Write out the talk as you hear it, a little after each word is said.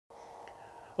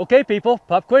Okay people,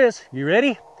 pop quiz, you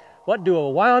ready? What do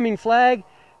a Wyoming flag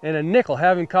and a nickel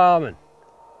have in common?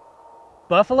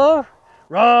 Buffalo?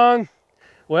 Wrong!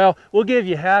 Well, we'll give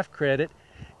you half credit.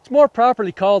 It's more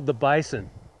properly called the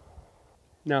bison.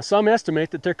 Now some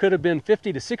estimate that there could have been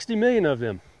 50 to 60 million of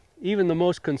them. Even the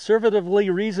most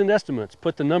conservatively reasoned estimates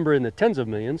put the number in the tens of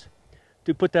millions.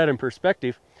 To put that in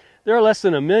perspective, there are less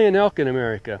than 1 million elk in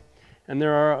America, and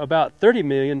there are about 30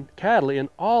 million cattle in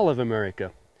all of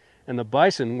America. And the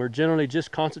bison were generally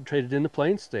just concentrated in the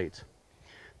Plains states.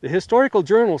 The historical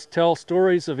journals tell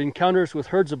stories of encounters with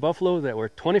herds of buffalo that were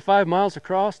 25 miles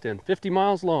across and 50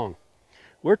 miles long.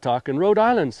 We're talking Rhode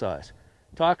Island size.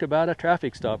 Talk about a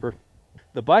traffic stopper.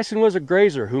 The bison was a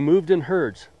grazer who moved in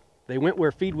herds. They went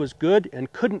where feed was good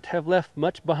and couldn't have left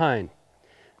much behind.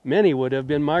 Many would have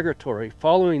been migratory,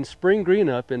 following spring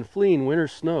green-up and fleeing winter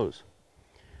snows.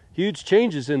 Huge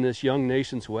changes in this young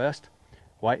nation's west.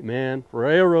 White man,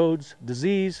 railroads,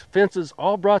 disease, fences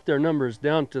all brought their numbers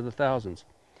down to the thousands.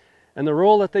 And the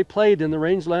role that they played in the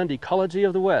rangeland ecology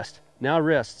of the West now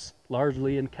rests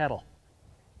largely in cattle.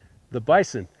 The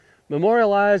bison,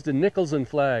 memorialized in nickels and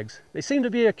flags, they seem to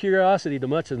be a curiosity to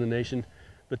much of the nation,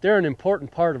 but they're an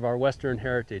important part of our Western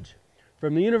heritage.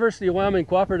 From the University of Wyoming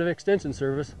Cooperative Extension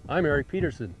Service, I'm Eric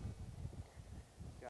Peterson.